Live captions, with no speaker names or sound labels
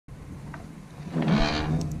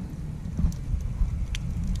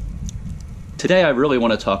Today I really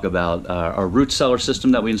want to talk about our root cellar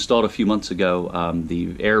system that we installed a few months ago,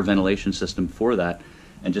 the air ventilation system for that,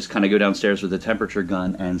 and just kind of go downstairs with the temperature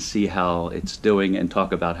gun and see how it's doing and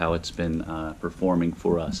talk about how it's been performing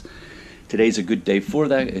for us. Today's a good day for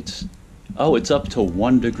that. It's up to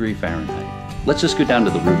 1 degree Fahrenheit. Let's just go down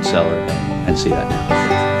to the root cellar and see that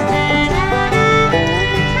now.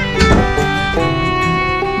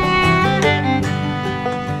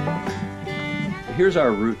 Here's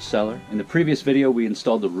our root cellar. In the previous video, we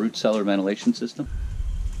installed the root cellar ventilation system.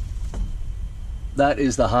 That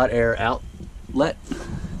is the hot air outlet,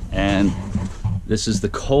 and this is the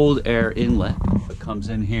cold air inlet that comes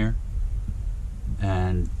in here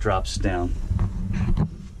and drops down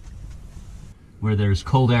where there's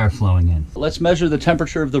cold air flowing in. Let's measure the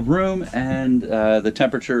temperature of the room and the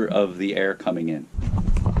temperature of the air coming in.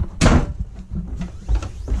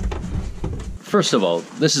 First of all,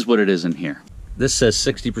 this is what it is in here. This says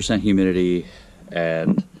 60% humidity,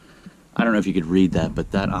 and I don't know if you could read that, but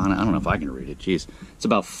that on, I don't know if I can read it. Geez, it's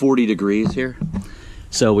about 40 degrees here.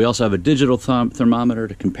 So we also have a digital thermometer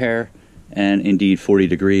to compare, and indeed 40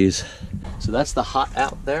 degrees. So that's the hot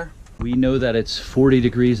out there. We know that it's 40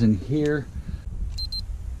 degrees in here.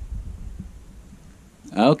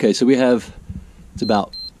 Okay, so we have, it's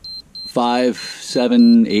about 5,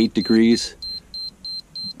 7, 8 degrees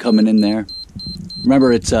coming in there.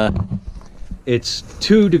 Remember, it's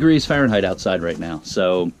 2 degrees Fahrenheit outside right now,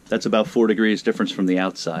 so that's about 4 degrees difference from the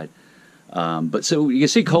outside. But so you can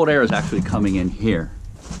see cold air is actually coming in here.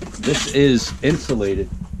 This is insulated.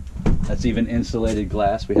 That's even insulated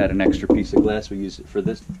glass. We had an extra piece of glass. We used it for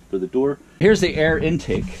this, for the door. Here's the air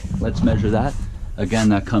intake. Let's measure that. Again,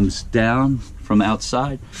 that comes down from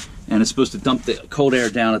outside, and it's supposed to dump the cold air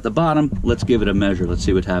down at the bottom. Let's give it a measure. Let's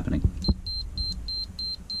see what's happening.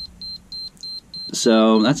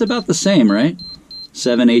 So that's about the same, right?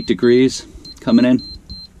 7, 8 degrees coming in.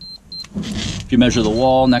 If you measure the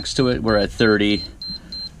wall next to it, we're at 30,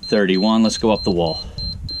 31. Let's go up the wall.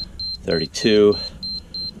 32,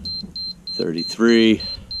 33.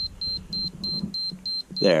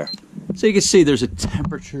 There. So you can see there's a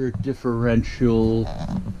temperature differential.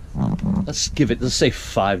 Let's say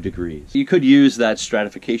 5 degrees. You could use that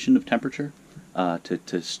stratification of temperature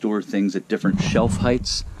to store things at different shelf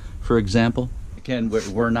heights, for example. Again,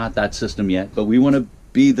 we're not that system yet, but we want to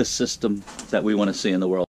be the system that we want to see in the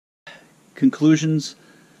world. Conclusions,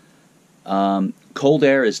 cold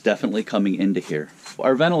air is definitely coming into here.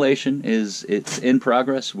 Our ventilation it's in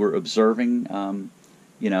progress. We're observing,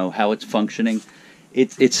 how it's functioning.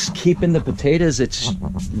 It's keeping the potatoes. It's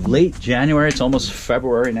late January. It's almost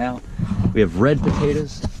February now. We have red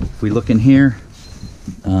potatoes. If we look in here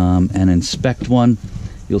and inspect one,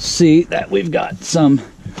 you'll see that we've got some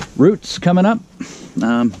roots coming up.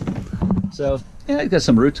 So yeah, there's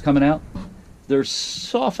some roots coming out. They're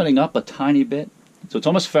softening up a tiny bit. So it's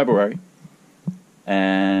almost February,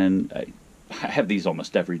 and I have these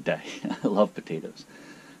almost every day. I love potatoes.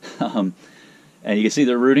 And you can see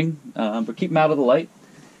they're rooting, but keep them out of the light.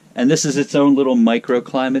 And this is its own little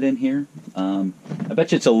microclimate in here. I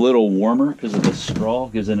bet you it's a little warmer because of the straw,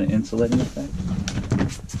 gives it an insulating effect.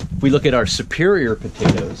 If we look at our superior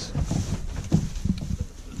potatoes,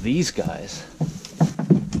 these guys,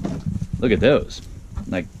 look at those.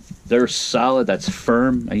 Like, they're solid, that's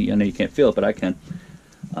firm. I know you can't feel it, but I can.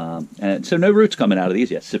 And so no roots coming out of these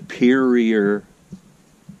yet. Superior.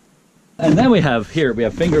 And then we have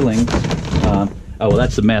fingerlings. Oh, well,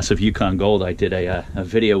 that's the massive Yukon Gold. I did a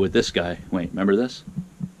video with this guy. Wait, remember this?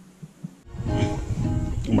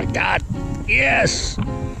 Oh my God, yes!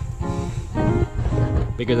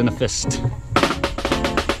 Bigger than a fist.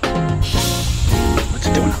 What's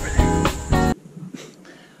it doing over there?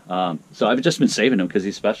 So I've just been saving him because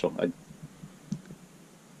he's special. I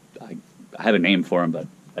have a name for him, but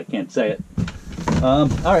I can't say it. All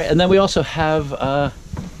right, and then we also have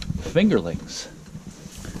fingerlings.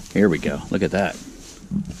 Here we go. Look at that.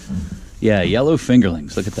 Yeah, yellow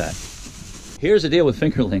fingerlings. Look at that. Here's the deal with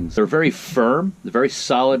fingerlings. They're very firm. They're very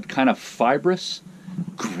solid, kind of fibrous.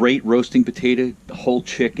 Great roasting potato, whole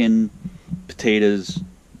chicken, potatoes,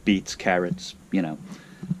 beets, carrots,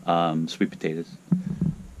 sweet potatoes.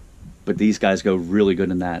 But these guys go really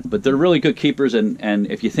good in that. But they're really good keepers,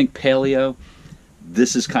 and if you think paleo,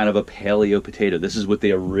 this is kind of a paleo potato. This is what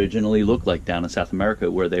they originally looked like down in South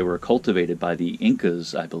America, where they were cultivated by the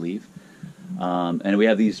Incas, I believe. And we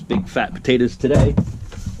have these big fat potatoes today.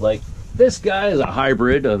 Like this guy is a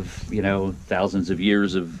hybrid of, thousands of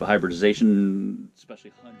years of hybridization,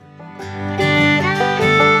 especially hundreds.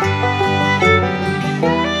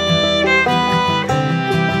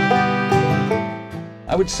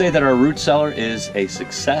 I would say that our root cellar is a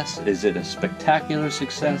success. Is it a spectacular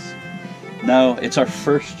success? No, it's our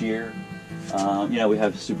first year. You know, we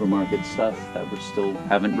have supermarket stuff that we still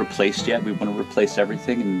haven't replaced yet. We want to replace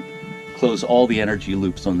everything and close all the energy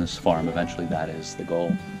loops on this farm. Eventually, that is the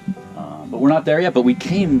goal. But we're not there yet. But we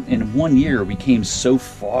came, in 1 year, we came so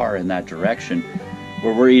far in that direction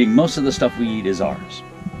where we're eating, most of the stuff we eat is ours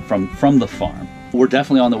from the farm. We're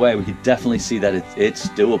definitely on the way. We could definitely see that it's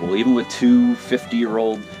doable, even with two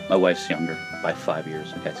 50-year-old. My wife's younger by 5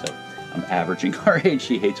 years. Okay, so I'm averaging our age.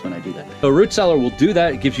 She hates when I do that. So root cellar will do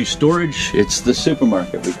that. It gives you storage. It's the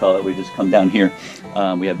supermarket, we call it. We just come down here.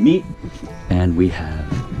 We have meat, and we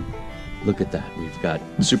have, look at that. We've got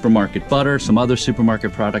supermarket butter, some other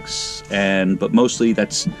supermarket products, but mostly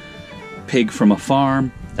that's pig from a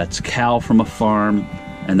farm, that's cow from a farm,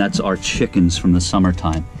 and that's our chickens from the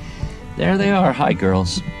summertime. There they are. Hi,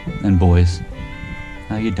 girls and boys.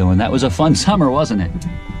 How you doing? That was a fun summer, wasn't it?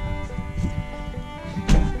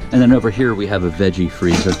 And then over here we have a veggie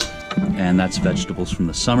freezer, and that's vegetables from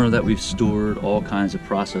the summer that we've stored, all kinds of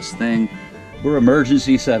processed thing. We're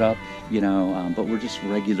emergency set up, you know, but we're just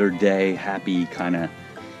regular day, happy kind of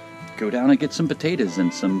go down and get some potatoes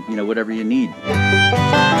and some, you know, whatever you need.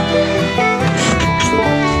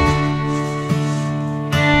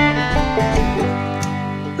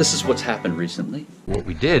 This is what's happened recently. What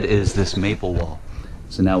we did is this maple wall.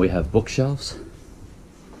 So now we have bookshelves.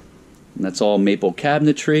 And that's all maple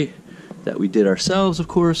cabinetry that we did ourselves, of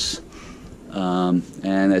course.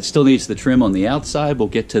 And it still needs the trim on the outside. We'll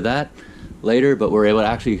get to that later, but we're able to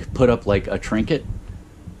actually put up like a trinket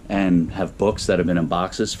and have books that have been in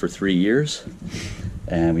boxes for 3 years.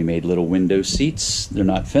 And we made little window seats. They're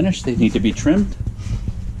not finished. They need to be trimmed.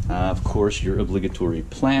 Of course, your obligatory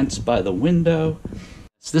plants by the window.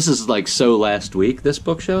 This is like so last week, this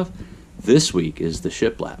bookshelf. This week is the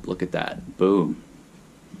shiplap. Look at that. Boom.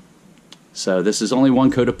 So this is only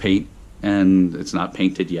one coat of paint, and it's not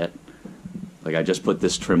painted yet. Like, I just put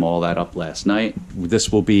this trim, all that up last night.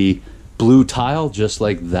 This will be blue tile, just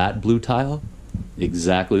like that blue tile.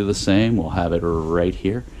 Exactly the same. We'll have it right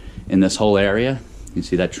here in this whole area. You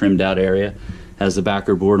see that trimmed out area has the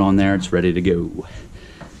backer board on there. It's ready to go.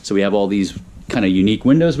 So we have all these kind of unique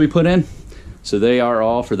windows we put in. So they are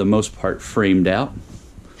all, for the most part, framed out.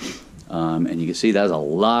 And you can see there's a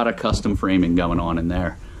lot of custom framing going on in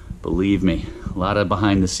there. Believe me, a lot of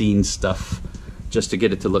behind the scenes stuff just to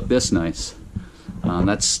get it to look this nice.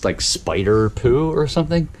 That's like spider poo or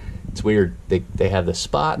something. It's weird. They have the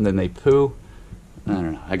spot and then they poo. I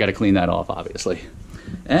don't know. I got to clean that off, obviously.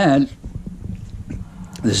 And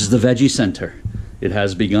this is the veggie center. It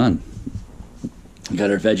has begun. We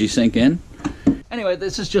got our veggie sink in. Anyway,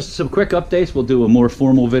 this is just some quick updates. We'll do a more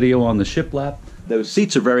formal video on the shiplap. Those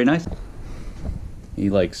seats are very nice. He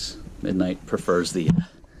likes midnight, prefers the,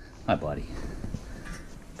 my buddy,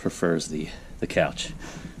 prefers the couch.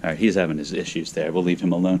 All right, he's having his issues there. We'll leave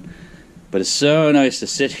him alone. But it's so nice to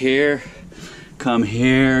sit here, come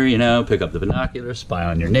here, you know, pick up the binoculars, spy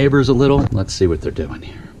on your neighbors a little. Let's see what they're doing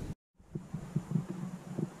here.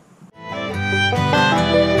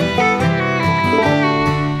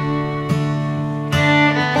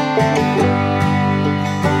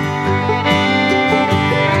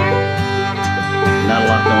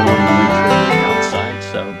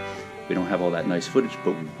 We don't have all that nice footage,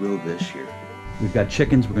 but we will this year. We've got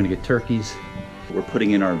chickens, we're gonna get turkeys. We're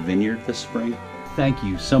putting in our vineyard this spring. Thank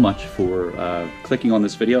you so much for clicking on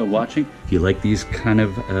this video and watching. If you like these kind of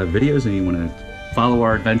videos and you wanna follow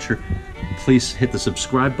our adventure, please hit the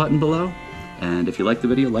subscribe button below. And if you like the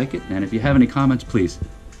video, like it. And if you have any comments, please,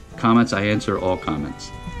 comments, I answer all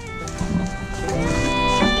comments.